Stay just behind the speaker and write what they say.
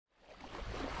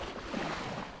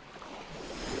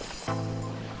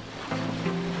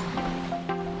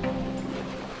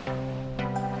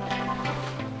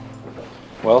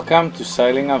Welcome to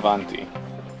Sailing Avanti.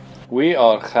 We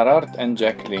are Gerard and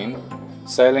Jacqueline,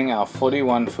 sailing our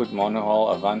 41-foot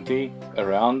monohull Avanti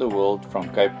around the world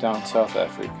from Cape Town, South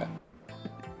Africa.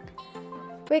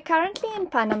 We're currently in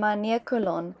Panama near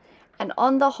Colón and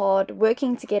on the Hard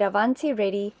working to get Avanti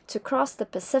ready to cross the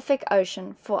Pacific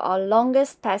Ocean for our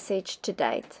longest passage to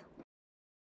date.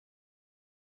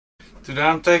 Today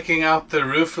I'm taking out the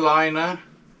roof liner,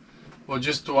 or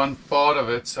just one part of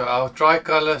it. So our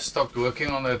tricolor stopped working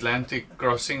on the Atlantic,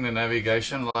 crossing the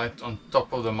navigation light on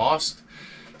top of the mast.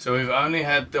 So we've only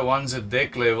had the ones at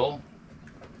deck level,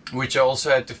 which I also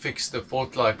had to fix the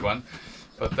port light one.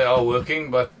 But they are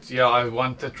working. But yeah, I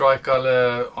want the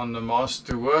tricolor on the mast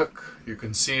to work. You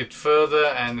can see it further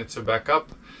and it's a backup.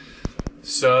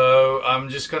 So I'm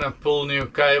just gonna pull new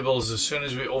cables as soon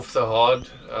as we're off the Hard.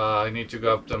 I need to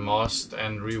go up the mast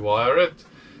and rewire it.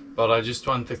 But I just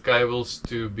want the cables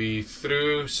to be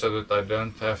through so that I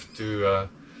don't have to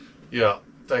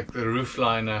take the roof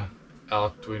liner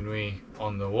out when we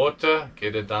on the water.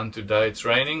 Get it done today. It's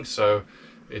raining, so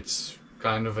it's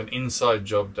kind of an inside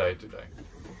job day today.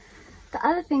 The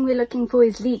other thing we're looking for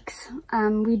is leaks.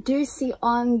 We do see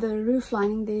on the roof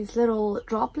lining there's little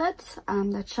droplets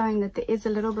that's showing that there is a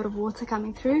little bit of water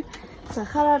coming through. So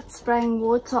Gerard's spraying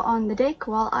water on the deck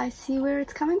while I see where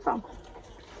it's coming from.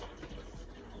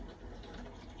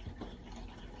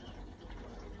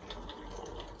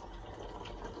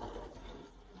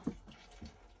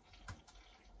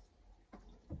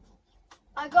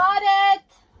 I got it!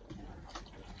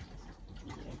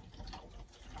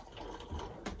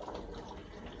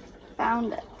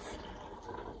 Found it.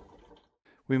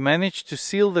 We managed to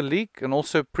seal the leak and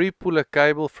also pre-pull a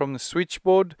cable from the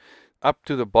switchboard up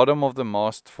to the bottom of the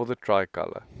mast for the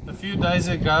tricolor. A few days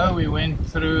ago we went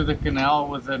through the canal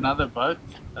with another boat,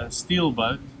 a steel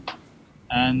boat,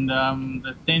 and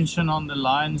the tension on the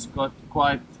lines got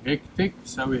quite hectic,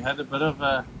 so we had a bit of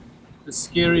a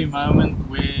scary moment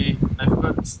where they've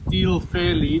got steel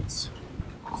fair leads.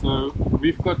 So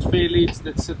we've got fair leads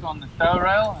that sit on the tow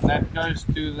rail and that goes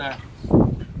to the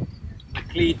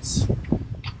cleats,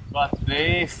 but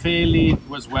their fair lead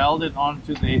was welded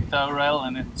onto their tow rail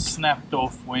and it snapped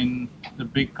off when the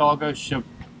big cargo ship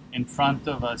in front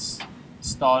of us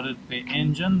started their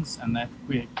engines, and that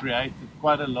created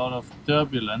quite a lot of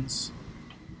turbulence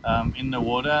in the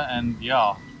water, and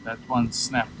yeah, that one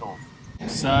snapped off.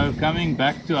 So coming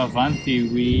back to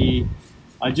Avanti,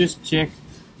 I just checked.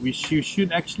 You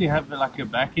should actually have like a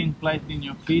backing plate in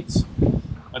your cleats,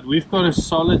 but we've got a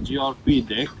solid GRP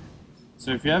deck.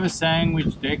 So if you have a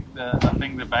sandwich deck, I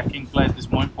think the backing plate is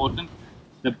more important.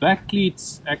 The back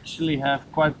cleats actually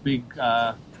have quite big,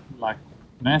 like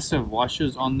massive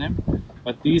washers on them,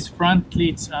 but these front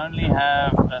cleats only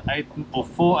have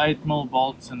 4 8mm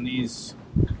bolts and these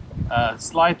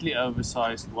slightly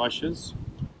oversized washers.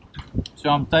 So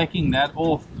I'm taking that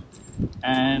off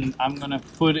and I'm gonna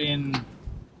put in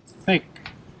thick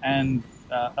and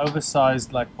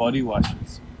oversized like body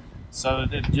washers, so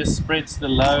that it just spreads the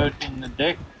load in the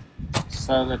deck,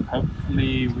 so that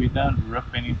hopefully we don't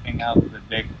rip anything out of the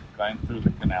deck going through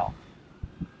the canal.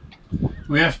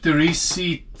 We have to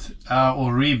reseat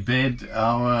or rebed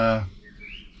our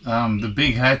the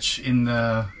big hatch in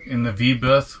the V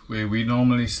berth where we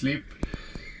normally sleep.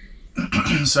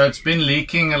 So it's been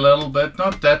leaking a little bit,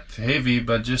 not that heavy,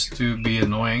 but just to be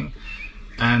annoying.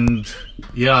 And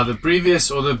yeah, the previous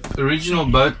or the original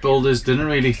boat builders didn't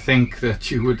really think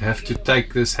that you would have to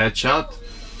take this hatch out.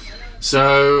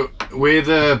 So where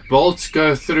the bolts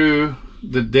go through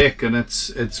the deck, and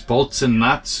it's bolts and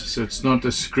nuts, so it's not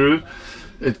a screw,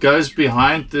 it goes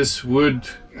behind this wood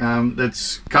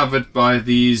that's covered by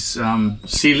these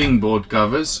sealing board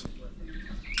covers.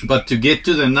 But to get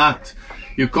to the nut,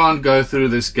 you can't go through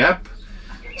this gap,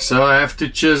 so I have to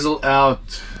chisel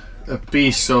out a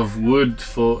piece of wood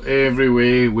for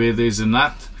everywhere where there's a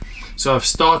nut. So I've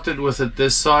started with it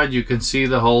this side. You can see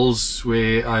the holes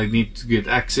where I need to get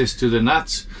access to the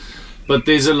nuts, but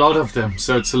there's a lot of them,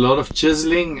 so it's a lot of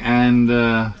chiseling and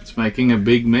it's making a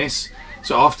big mess.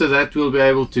 So after that we'll be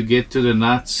able to get to the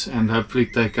nuts and hopefully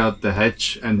take out the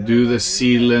hatch and do the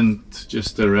sealant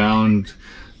just around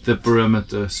the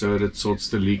perimeter so that it sorts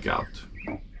the leak out.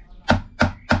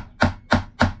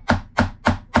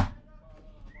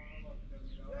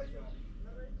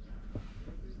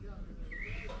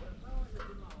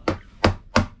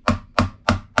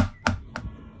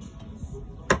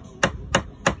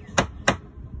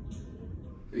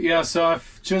 Yeah, so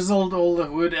I've chiseled all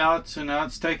the wood out, so now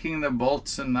it's taking the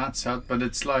bolts and nuts out, but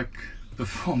it's like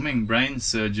performing brain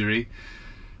surgery.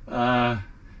 So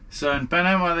in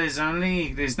Panama there's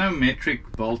no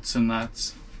metric bolts and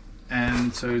nuts,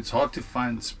 and so it's hard to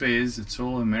find spares. It's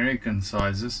all American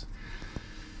sizes.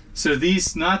 So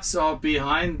these nuts are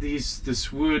behind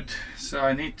this wood, so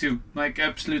I need to make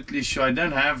absolutely sure. I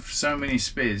don't have so many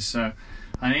spares, so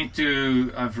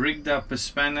I've rigged up a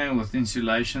spanner with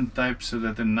insulation tape so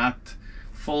that the nut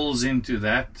falls into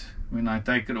that when I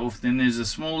take it off. Then there's a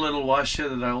small little washer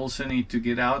that I also need to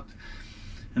get out,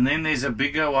 and then there's a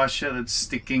bigger washer that's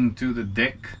sticking to the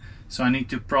deck, so I need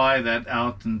to pry that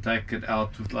out and take it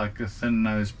out with like a thin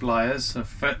nose pliers. So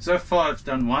far I've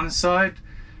done one side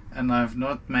and I've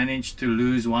not managed to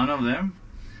lose one of them,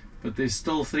 but there's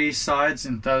still 3 sides,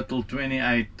 in total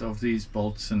 28 of these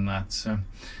bolts and nuts. So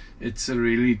it's a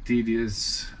really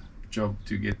tedious job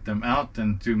to get them out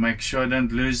and to make sure I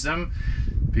don't lose them,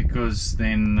 because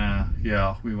then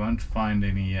yeah, we won't find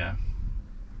any here.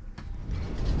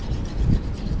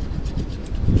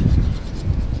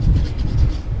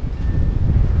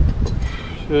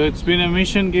 So it's been a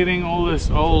mission getting all this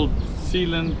old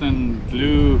sealant and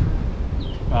glue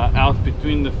out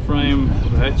between the frame,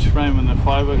 the hatch frame, and the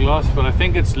fiberglass, but I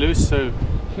think it's loose, so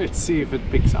let's see if it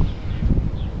picks up.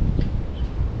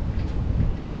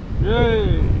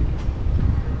 Yay!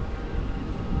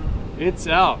 It's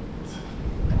out.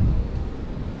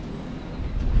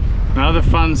 Now the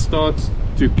fun starts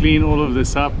to clean all of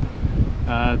this up,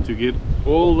 to get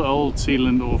all the old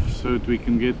sealant off so that we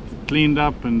can get cleaned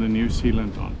up and the new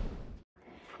sealant on.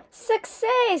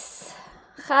 Success!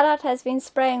 Gerard has been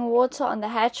spraying water on the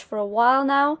hatch for a while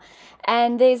now,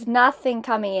 and there's nothing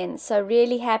coming in, so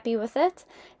really happy with it.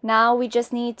 Now we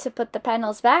just need to put the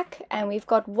panels back, and we've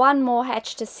got one more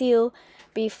hatch to seal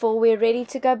before we're ready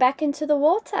to go back into the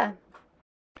water.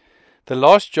 The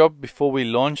last job before we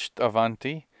launched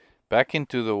Avanti back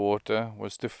into the water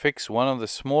was to fix one of the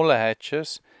smaller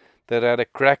hatches that had a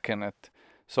crack in it.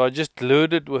 So I just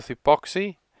glued it with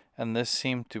epoxy, and this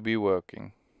seemed to be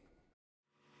working.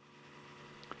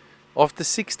 After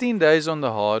 16 days on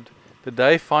the hard, the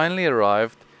day finally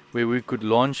arrived where we could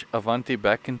launch Avanti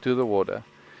back into the water.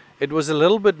 It was a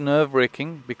little bit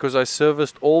nerve-wracking because I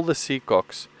serviced all the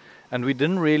seacocks, and we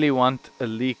didn't really want a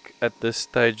leak at this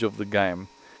stage of the game.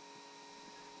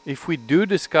 If we do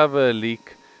discover a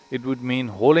leak, it would mean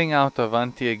hauling out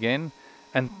Avanti again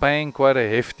and paying quite a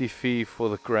hefty fee for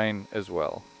the crane as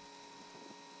well.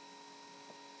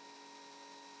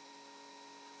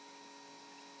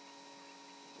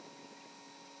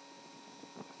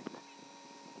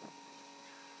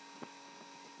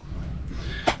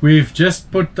 We've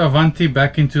just put Avanti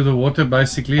back into the water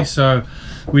basically, so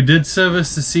we did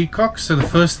service the seacock. So the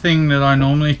first thing that I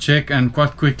normally check, and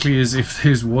quite quickly, is if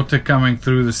there's water coming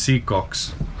through the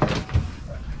seacocks.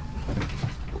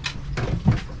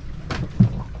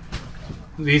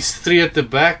 These 3 at the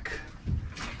back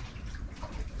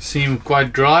seem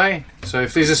quite dry, so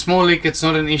if there's a small leak it's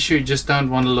not an issue, you just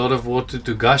don't want a lot of water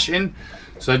to gush in.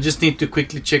 So I just need to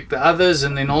quickly check the others,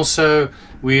 and then also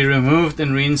we removed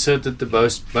and reinserted the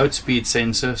boat speed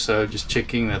sensor, so just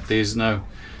checking that there's no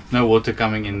water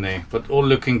coming in there, but all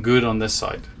looking good on this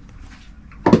side.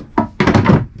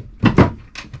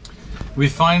 We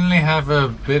finally have a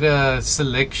better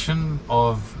selection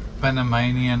of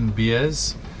Panamanian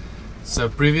beers. So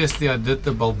previously I did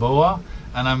the Balboa,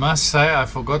 and I must say I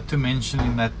forgot to mention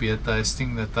in that beer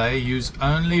tasting that they use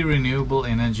only renewable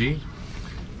energy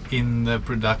in the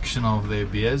production of their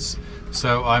beers,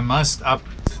 so I must up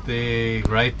their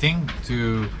rating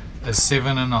to a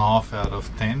 7.5 out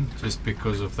of 10 just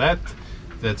because of that.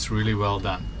 That's really well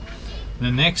done.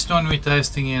 The next one we're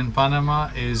tasting here in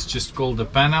Panama is just called the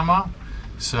Panama.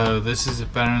 So this is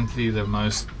apparently the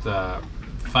most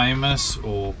famous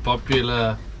or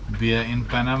popular beer in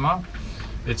Panama.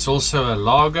 It's also a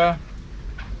lager.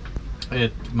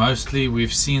 Mostly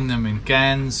we've seen them in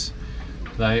cans.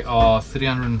 They are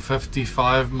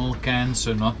 355 ml cans,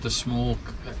 so not the small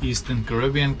Eastern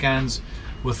Caribbean cans,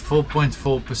 with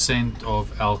 4.4%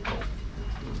 of alcohol.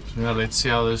 So yeah, let's see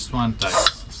how this one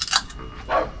tastes.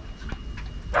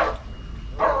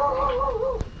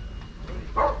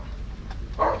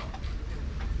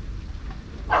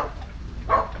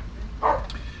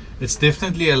 It's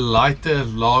definitely a lighter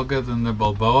lager than the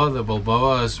Balboa. The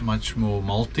Balboa is much more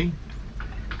malty,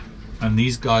 and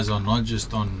these guys are not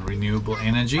just on renewable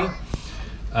energy.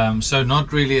 So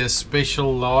not really a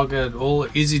special lager at all.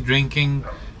 Easy drinking,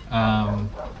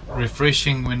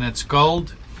 refreshing when it's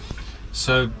cold.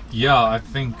 So yeah, I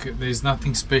think there's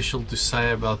nothing special to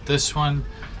say about this one,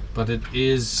 but it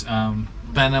is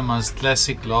Panama's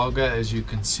classic lager, as you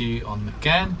can see on the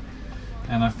can.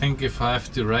 And I think if I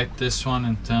have to rate this one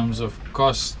in terms of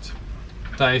cost,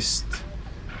 taste,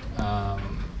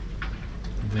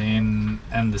 then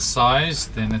and the size,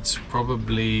 then it's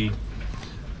probably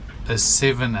a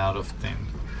 7 out of 10.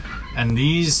 And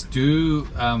these do,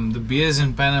 the beers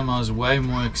in Panama is way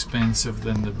more expensive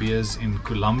than the beers in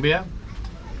Colombia.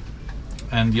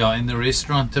 And yeah, in the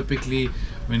restaurant typically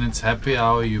when it's happy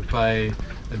hour you pay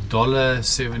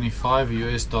 $1.75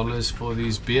 US for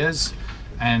these beers,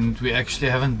 and we actually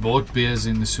haven't bought beers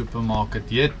in the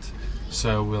supermarket yet,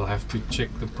 so we'll have to check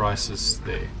the prices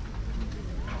there.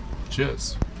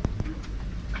 Cheers.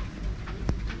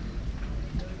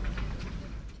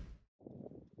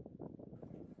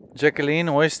 Jacqueline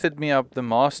hoisted me up the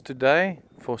mast today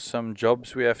for some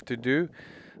jobs we have to do.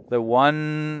 The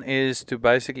one is to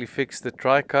basically fix the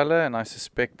tricolor, and I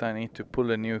suspect I need to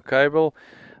pull a new cable.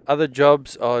 Other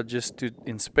jobs are just to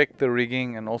inspect the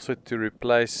rigging and also to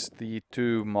replace the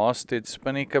 2 masthead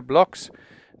spinnaker blocks.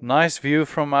 Nice view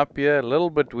from up here, a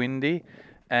little bit windy,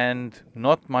 and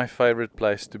not my favorite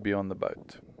place to be on the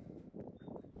boat.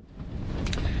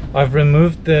 I've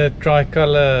removed the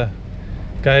tricolor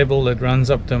cable that runs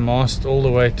up the mast all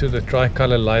the way to the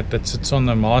tricolor light that sits on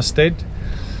the masthead,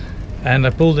 and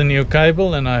I pulled a new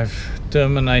cable and I've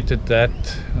terminated that,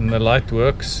 and the light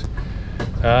works.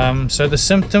 So the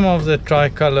symptom of the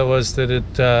tricolor was that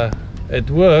it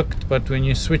worked, but when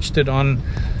you switched it on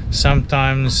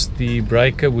sometimes the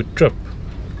breaker would trip.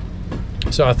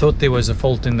 So I thought there was a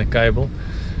fault in the cable,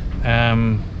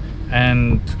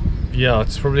 and yeah,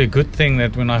 it's probably a good thing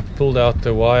that when I pulled out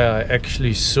the wire I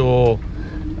actually saw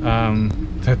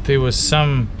that there was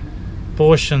some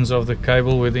portions of the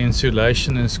cable where the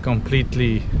insulation is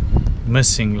completely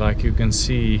missing, like you can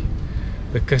see.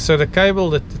 So the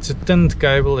cable, it's a tinned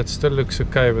cable, it still looks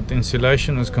okay, but the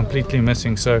insulation is completely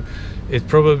missing, so it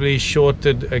probably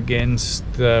shorted against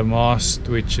the mast,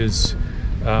 which is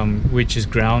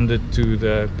grounded to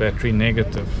the battery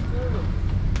negative.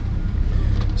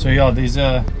 So yeah,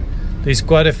 there's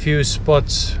quite a few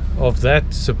spots of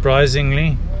that,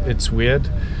 surprisingly. It's weird.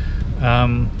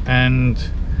 And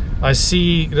I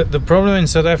see that the problem in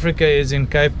South Africa is in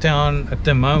Cape Town at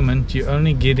the moment you're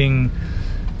only getting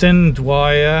tinned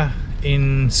wire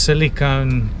in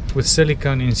silicone, with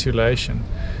silicone insulation.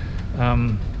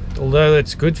 Although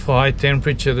it's good for high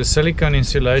temperature, the silicone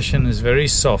insulation is very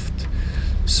soft.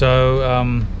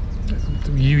 So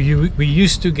we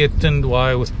used to get tinned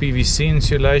wire with PVC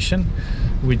insulation,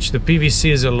 which the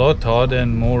PVC is a lot harder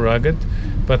and more rugged,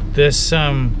 but this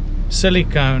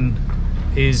silicone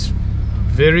is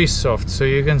very soft. So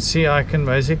you can see I can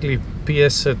basically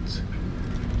pierce it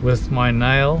with my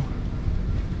nail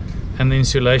and the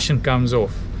insulation comes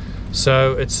off.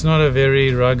 So it's not a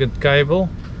very rugged cable.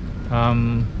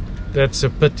 That's a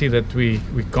pity that we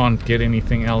can't get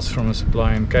anything else from a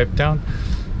supplier in Cape Town.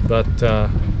 But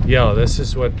yeah, this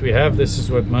is what we have. This is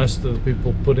what most of the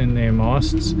people put in their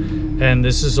masts, and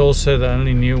this is also the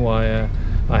only new wire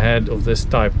I had of this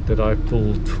type that I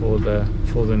pulled for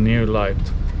the new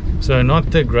light. So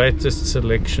not the greatest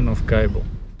selection of cable.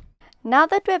 Now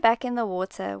that we're back in the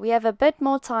water, we have a bit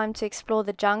more time to explore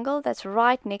the jungle that's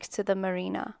right next to the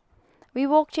marina. We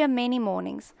walked here many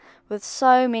mornings with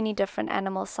so many different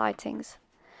animal sightings.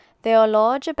 There are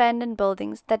large abandoned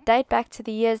buildings that date back to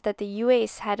the years that the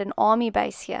US had an army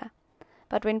base here.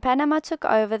 But when Panama took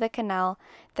over the canal,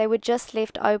 they were just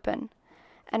left open.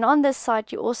 And on this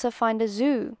site you also find a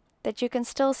zoo that you can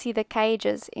still see the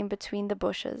cages in between the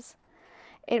bushes.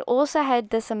 It also had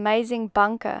this amazing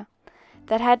bunker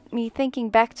that had me thinking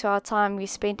back to our time we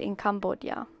spent in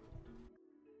Cambodia.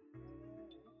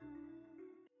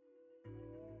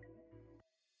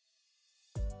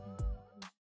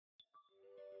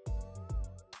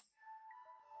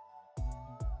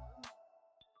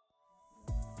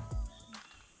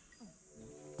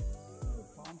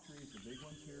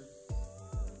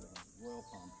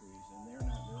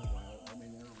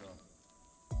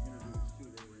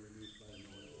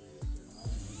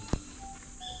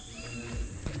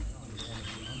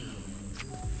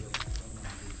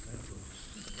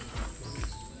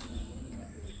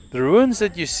 The ruins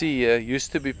that you see here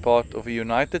used to be part of a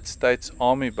United States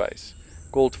Army base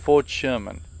called Fort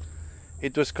Sherman.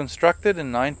 It was constructed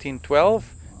in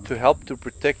 1912 to help to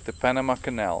protect the Panama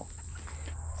Canal.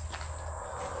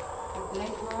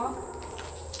 Black rock?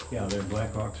 Yeah, the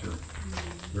black rocks are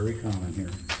very common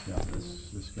here. Yeah,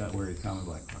 this got very common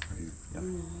black rock right here.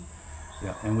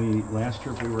 Yeah. Yeah, and last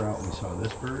trip we were out, we saw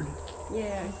this bird.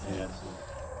 Yeah. Yes.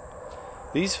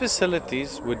 These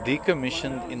facilities were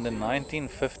decommissioned in the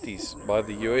 1950s by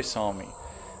the US Army,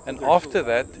 and after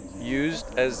that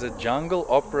used as a jungle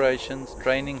operations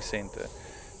training center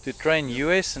to train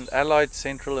US and allied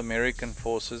Central American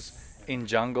forces in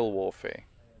jungle warfare.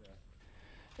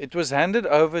 It was handed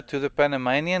over to the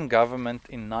Panamanian government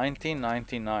in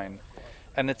 1999,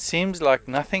 and it seems like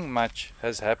nothing much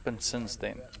has happened since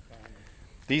then.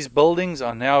 These buildings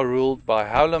are now ruled by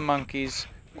howler monkeys,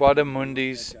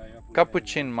 quadrimundis,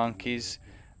 capuchin monkeys,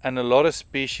 and a lot of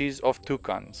species of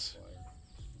toucans.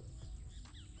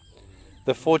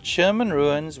 The Fort Sherman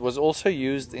ruins was also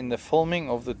used in the filming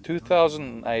of the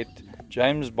 2008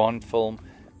 James Bond film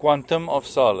Quantum of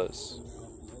Solace.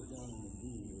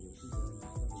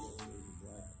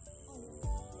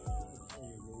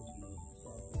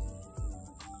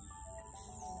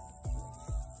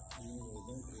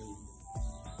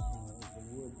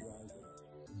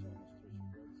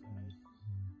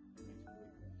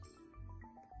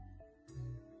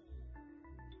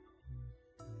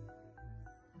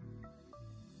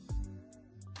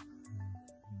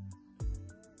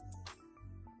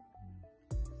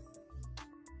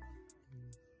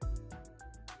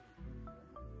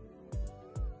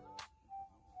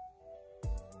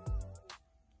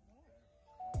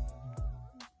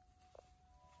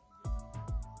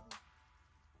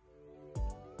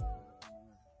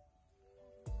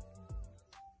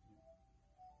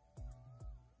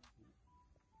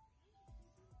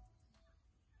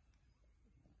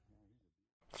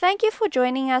 Thank you for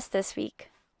joining us this week.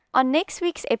 On next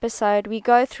week's episode, we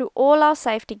go through all our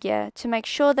safety gear to make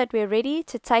sure that we're ready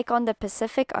to take on the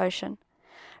Pacific Ocean.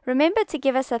 Remember to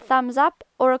give us a thumbs up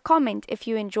or a comment if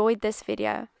you enjoyed this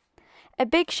video. A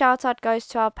big shout out goes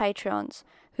to our Patreons,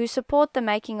 who support the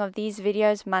making of these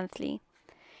videos monthly.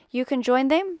 You can join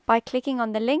them by clicking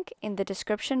on the link in the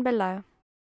description below.